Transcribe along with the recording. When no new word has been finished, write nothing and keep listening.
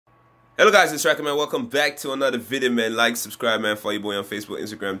Hello guys, it's Striker man. Welcome back to another video, man. Like, subscribe, man. Follow your boy on Facebook,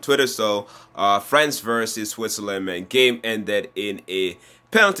 Instagram, Twitter. So, France versus Switzerland, man. Game ended in a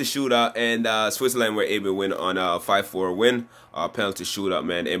penalty shootout, and Switzerland were able to win on a 5-4 win. Penalty shootout,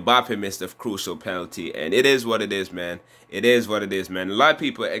 man. Mbappe missed a crucial penalty, and it is what it is, man. It is what it is, man. A lot of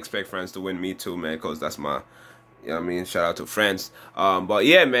people expect France to win. Me too, man, because that's my... You know what I mean? Shout out to France. But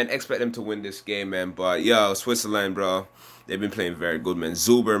yeah, man, expect them to win this game, man. But yo, Switzerland, bro, they've been playing very good, man.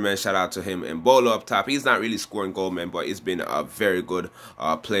 Zuber, man, shout out to him. And Bolo up top. He's not really scoring goal, man, but it's been a very good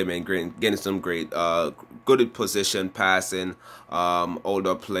play, man. Getting some great, good position, passing,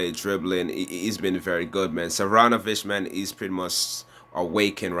 older play, dribbling. He's been very good, man. Savranovic, man, he's pretty much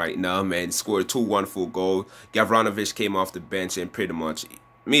awakened right now, man. Scored 2 wonderful goals. Gavranovic came off the bench and pretty much...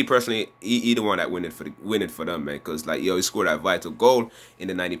 Me personally, he the one that win it for them, man. Cause like he scored that vital goal in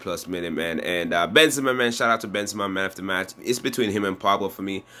the 90+ minute, man. And Benzema, man, shout out to Benzema, man of the match. It's between him and Pablo for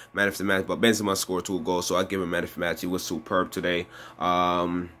me, man of the match. But Benzema scored 2 goals, so I give him man of the match. He was superb today.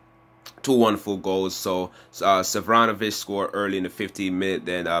 2 wonderful goals. So Savranovic scored early in the 15th minute.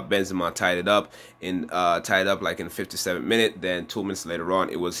 Then Benzema tied it up like in the 57th minute. Then 2 minutes later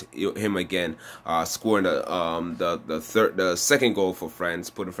on, it was him again scoring the second goal for France,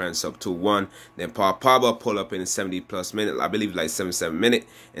 putting France up 2-1. Then Pablo pulled up in the 70+ minute, I believe like 77th minute,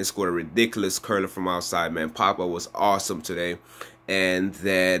 and scored a ridiculous curler from outside, man. Pablo was awesome today. And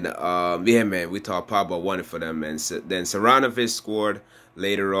then yeah, man, we thought Pablo won it for them, man. Then Savranovic scored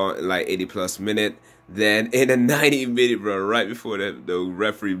later on, like 80+ minute. Then in the 90th minute, bro, right before the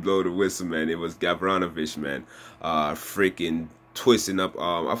referee blow the whistle, man, it was Gavranovic, man, freaking twisting up.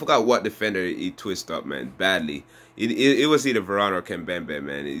 I forgot what defender he twisted up, man, badly. It was either Varane or Mbembe,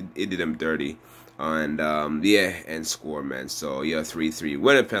 man. It did him dirty. And yeah, and score, man. So yeah, 3-3.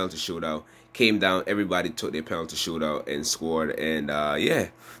 Win a penalty shootout. Came down. Everybody took their penalty shootout and scored. And yeah,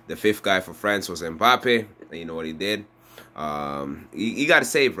 the 5th guy for France was Mbappe. And you know what he did? He got a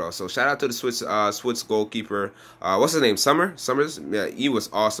save, bro. So shout out to the Swiss goalkeeper. What's his name? Summers. Yeah, he was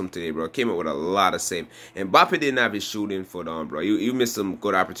awesome today, bro. Came up with a lot of save. And Mbappe didn't have his shooting foot on, bro. You missed some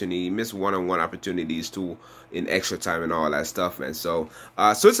good opportunity. You missed one-on-one opportunities too in extra time and all that stuff, man. So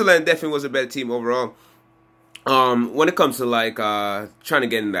Switzerland definitely was a better team overall. When it comes to like trying to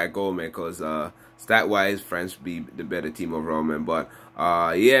get in that goal, man, because stat-wise, France be the better team overall, man. But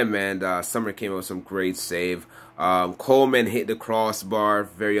yeah, man, Summer came up with some great save. Coleman hit the crossbar,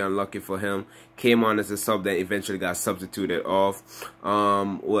 very unlucky for him. Came on as a sub, then eventually got substituted off.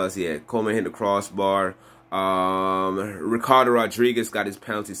 What else? Yeah, Coleman hit the crossbar. Ricardo Rodriguez got his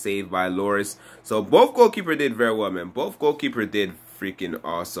penalty saved by Loris. So both goalkeepers did very well, man. Both goalkeepers did freaking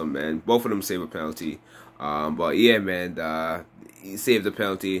awesome, man. Both of them saved a penalty. But yeah, man, he saved the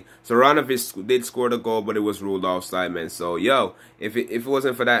penalty. Savranovic did score the goal, but it was ruled offside, man. So yo, if it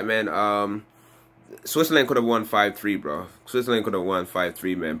wasn't for that, man, Switzerland could have won 5-3, bro. Switzerland could have won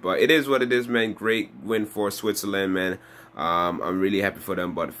 5-3, man. But it is what it is, man. Great win for Switzerland, man. I'm really happy for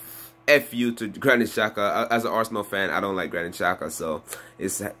them, but F you to Granit Xhaka. As an Arsenal fan, I don't like Granit Xhaka, so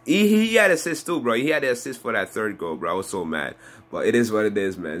it's he had assists too, bro. He had the assist for that 3rd goal, bro. I was so mad, but it is what it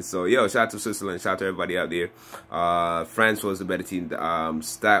is, man. So yo, shout out to Switzerland, shout out to everybody out there. France was the better team,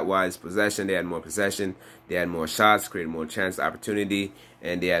 stat-wise, possession. They had more possession, they had more shots, created more chance, opportunity,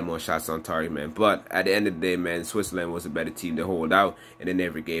 and they had more shots on target, man. But at the end of the day, man, Switzerland was a better team to hold out, and they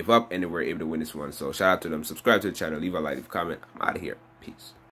never gave up, and they were able to win this one. So shout out to them. Subscribe to the channel, leave a like, leave a comment. I'm out of here. Peace.